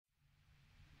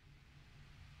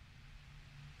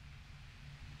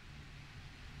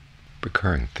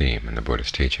recurring theme in the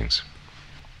Buddhist teachings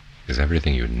is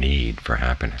everything you need for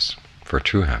happiness, for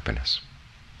true happiness,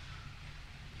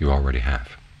 you already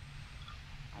have.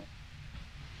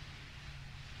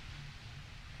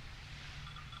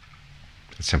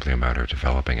 It's simply a matter of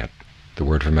developing it. The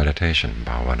word for meditation,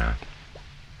 bhavana,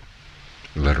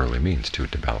 literally means to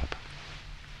develop.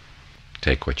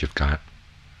 Take what you've got,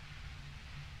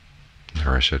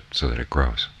 nourish it so that it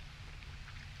grows.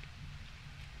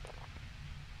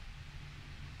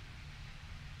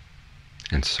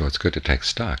 And so it's good to take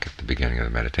stock at the beginning of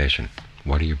the meditation.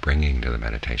 What are you bringing to the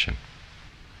meditation?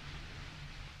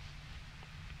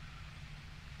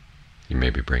 You may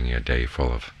be bringing a day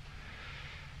full of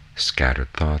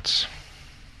scattered thoughts,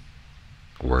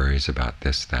 worries about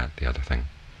this, that, the other thing.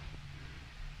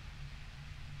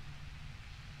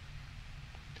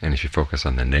 And if you focus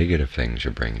on the negative things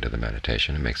you're bringing to the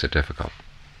meditation, it makes it difficult.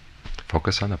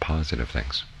 Focus on the positive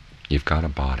things. You've got a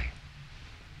body.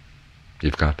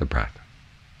 You've got the breath.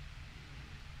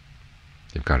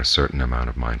 You've got a certain amount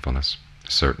of mindfulness,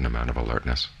 a certain amount of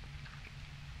alertness.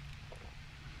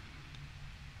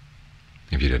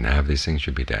 If you didn't have these things,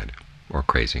 you'd be dead or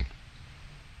crazy.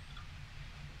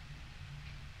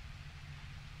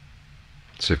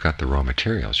 So you've got the raw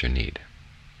materials you need.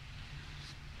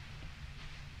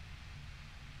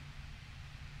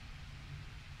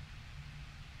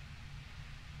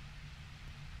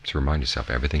 So remind yourself,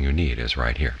 everything you need is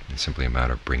right here. It's simply a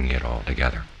matter of bringing it all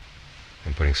together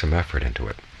and putting some effort into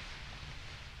it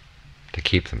to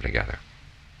keep them together.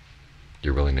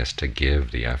 Your willingness to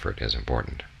give the effort is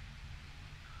important.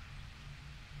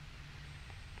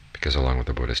 Because along with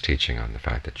the Buddha's teaching on the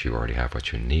fact that you already have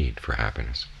what you need for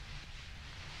happiness,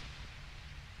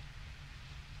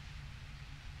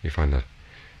 you find the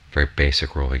very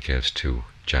basic role he gives to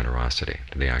generosity,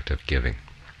 to the act of giving.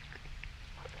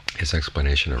 His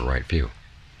explanation of right view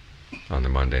on the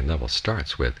mundane level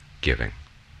starts with giving.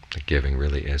 That giving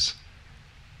really is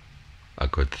a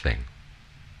good thing.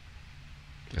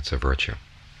 It's a virtue.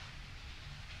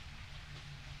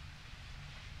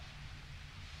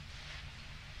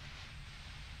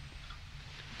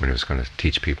 When he was going to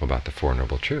teach people about the Four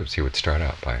Noble Truths, he would start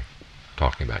out by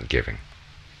talking about giving,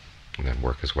 and then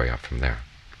work his way up from there.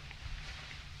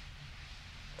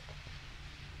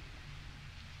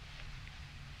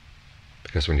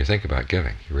 Because when you think about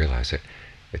giving, you realize that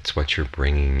it's what you're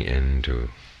bringing into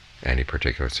any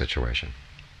particular situation.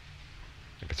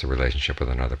 If it's a relationship with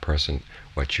another person,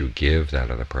 what you give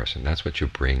that other person, that's what you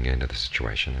bring into the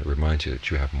situation. It reminds you that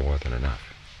you have more than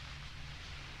enough.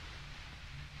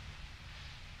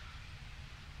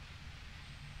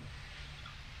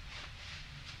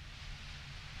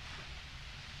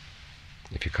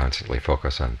 If you constantly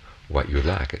focus on what you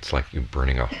lack, it's like you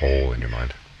burning a hole in your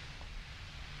mind.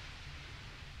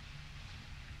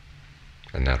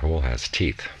 And that hole has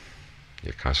teeth.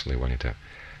 You're constantly wanting to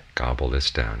gobble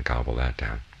this down, gobble that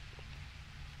down.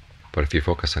 But if you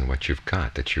focus on what you've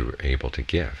got that you're able to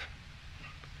give,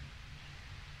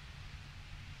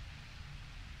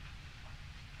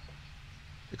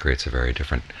 it creates a very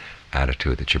different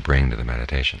attitude that you bring to the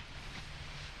meditation.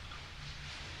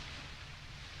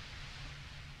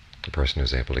 The person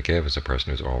who's able to give is a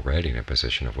person who's already in a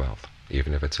position of wealth,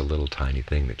 even if it's a little tiny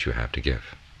thing that you have to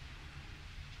give.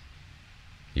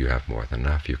 You have more than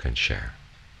enough you can share.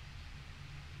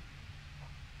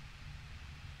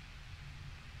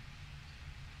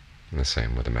 And the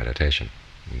same with the meditation.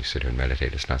 When you sit here and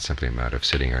meditate, it's not simply a matter of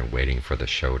sitting here and waiting for the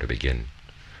show to begin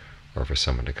or for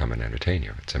someone to come and entertain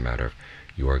you. It's a matter of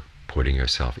you are putting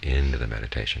yourself into the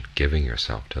meditation, giving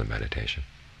yourself to the meditation.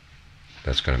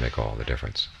 That's going to make all the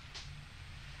difference.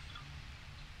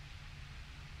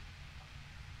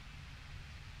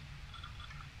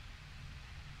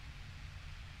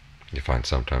 You find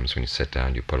sometimes when you sit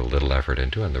down, you put a little effort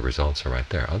into it, and the results are right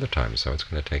there. Other times, though, it's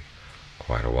going to take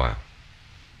quite a while.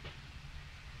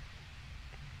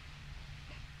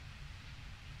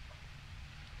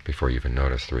 Before you even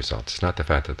notice the results. It's not the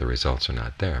fact that the results are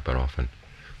not there, but often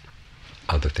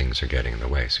other things are getting in the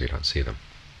way, so you don't see them.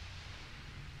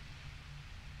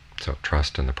 So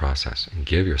trust in the process, and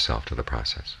give yourself to the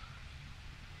process.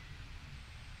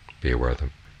 Be aware of the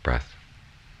breath.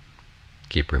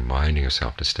 Keep reminding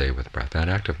yourself to stay with the breath. That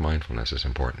act of mindfulness is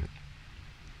important.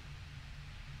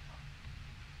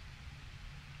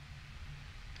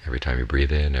 Every time you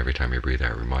breathe in, every time you breathe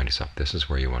out, remind yourself, this is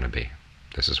where you want to be.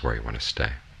 This is where you want to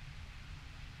stay.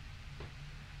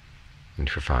 And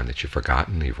if you find that you've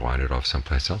forgotten, you've wandered off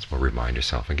someplace else, well, remind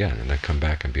yourself again, and then come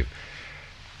back and be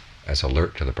as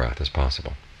alert to the breath as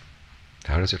possible.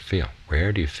 How does it feel?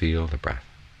 Where do you feel the breath?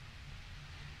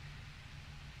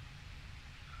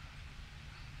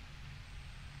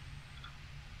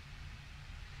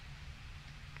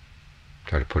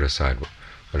 put aside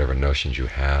whatever notions you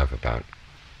have about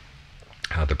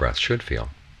how the breath should feel,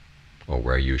 or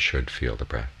where you should feel the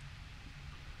breath,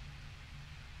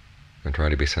 and try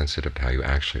to be sensitive to how you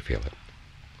actually feel it.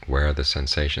 Where are the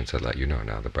sensations that let you know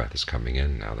now the breath is coming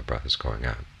in, now the breath is going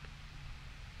out?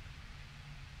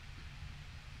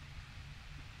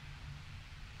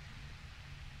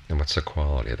 And what's the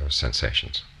quality of those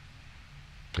sensations?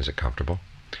 Is it comfortable?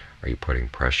 Are you putting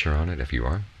pressure on it? If you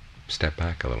are, step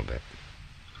back a little bit.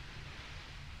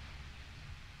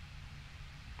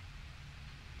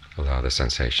 Allow the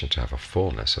sensations to have a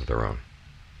fullness of their own,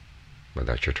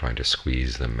 without you trying to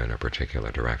squeeze them in a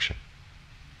particular direction.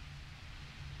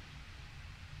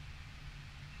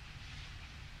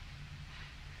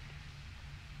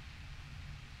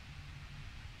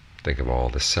 Think of all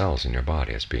the cells in your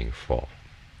body as being full.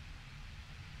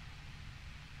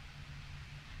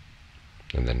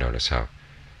 And then notice how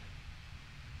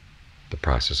the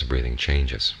process of breathing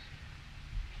changes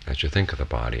as you think of the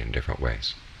body in different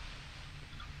ways.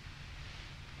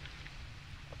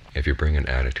 If you bring an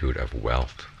attitude of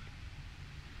wealth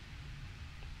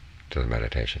to the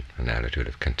meditation, an attitude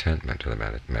of contentment to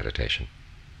the meditation,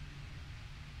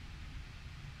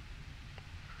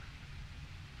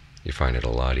 you find it a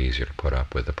lot easier to put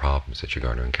up with the problems that you're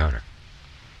going to encounter.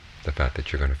 The fact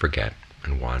that you're going to forget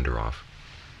and wander off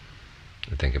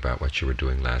and think about what you were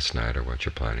doing last night or what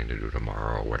you're planning to do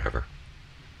tomorrow or whatever.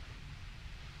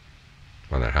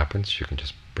 When that happens, you can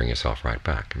just bring yourself right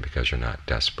back. And because you're not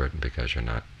desperate and because you're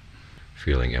not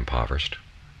feeling impoverished,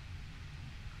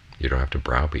 you don't have to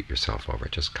browbeat yourself over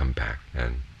it. Just come back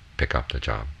and pick up the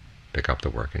job, pick up the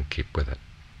work, and keep with it.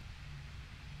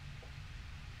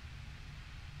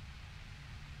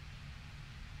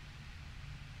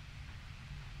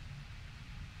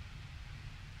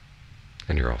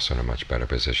 And you're also in a much better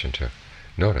position to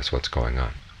notice what's going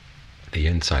on. The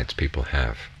insights people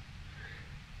have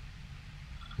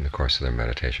in the course of their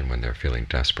meditation when they're feeling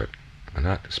desperate are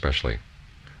not especially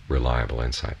reliable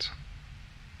insights.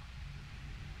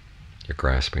 You're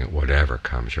grasping at whatever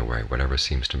comes your way, whatever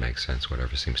seems to make sense,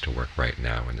 whatever seems to work right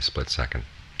now in the split second.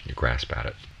 You grasp at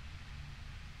it.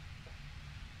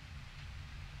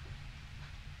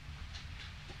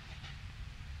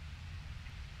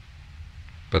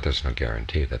 But there's no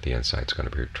guarantee that the insight's going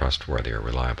to be trustworthy or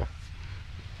reliable.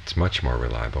 It's much more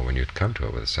reliable when you come to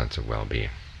it with a sense of well-being.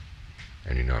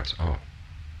 And you notice, oh,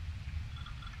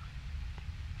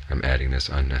 I'm adding this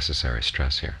unnecessary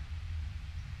stress here.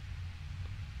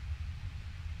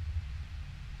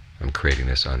 I'm creating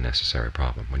this unnecessary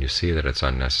problem. When you see that it's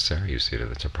unnecessary, you see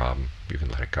that it's a problem, you can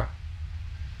let it go.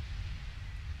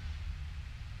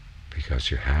 Because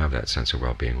you have that sense of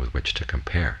well-being with which to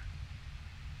compare.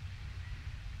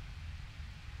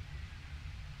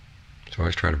 So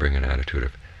always try to bring an attitude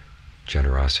of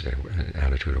generosity, an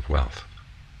attitude of wealth,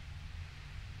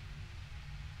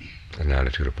 an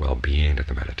attitude of well-being to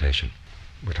the meditation.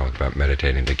 We're talking about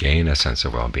meditating to gain a sense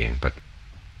of well-being, but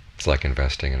it's like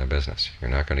investing in a business. You're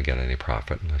not going to get any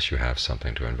profit unless you have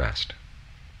something to invest.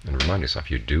 And remind yourself,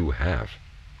 you do have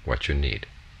what you need.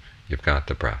 You've got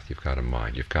the breath, you've got a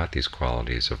mind, you've got these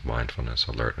qualities of mindfulness,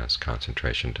 alertness,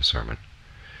 concentration, discernment.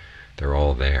 They're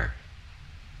all there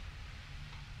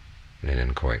in an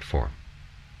inchoate form.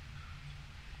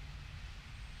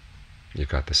 You've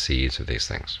got the seeds of these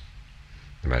things.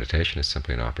 The meditation is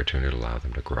simply an opportunity to allow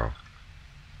them to grow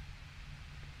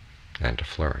and to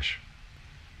flourish.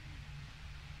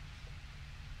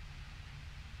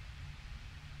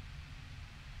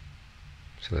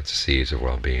 So that's the seeds of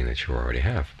well-being that you already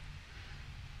have.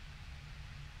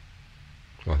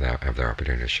 Well, they have their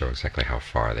opportunity to show exactly how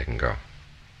far they can go.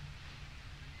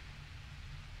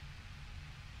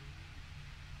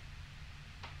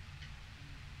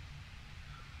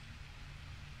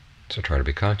 So try to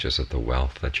be conscious of the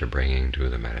wealth that you're bringing to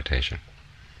the meditation.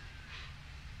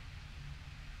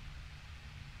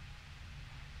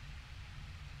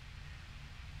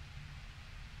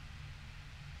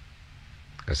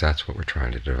 Because that's what we're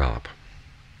trying to develop.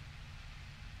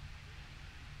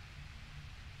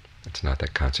 It's not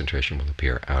that concentration will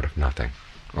appear out of nothing,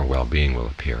 or well-being will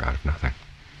appear out of nothing.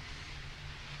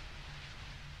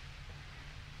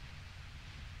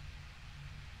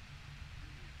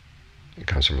 It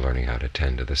comes from learning how to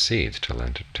tend to the seeds,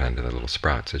 to tend to the little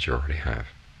sprouts that you already have.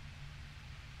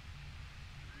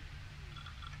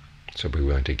 So be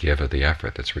willing to give of the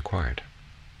effort that's required.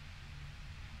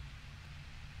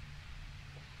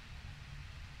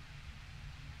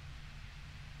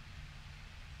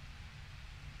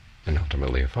 And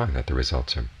ultimately you find that the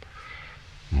results are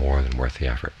more than worth the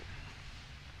effort.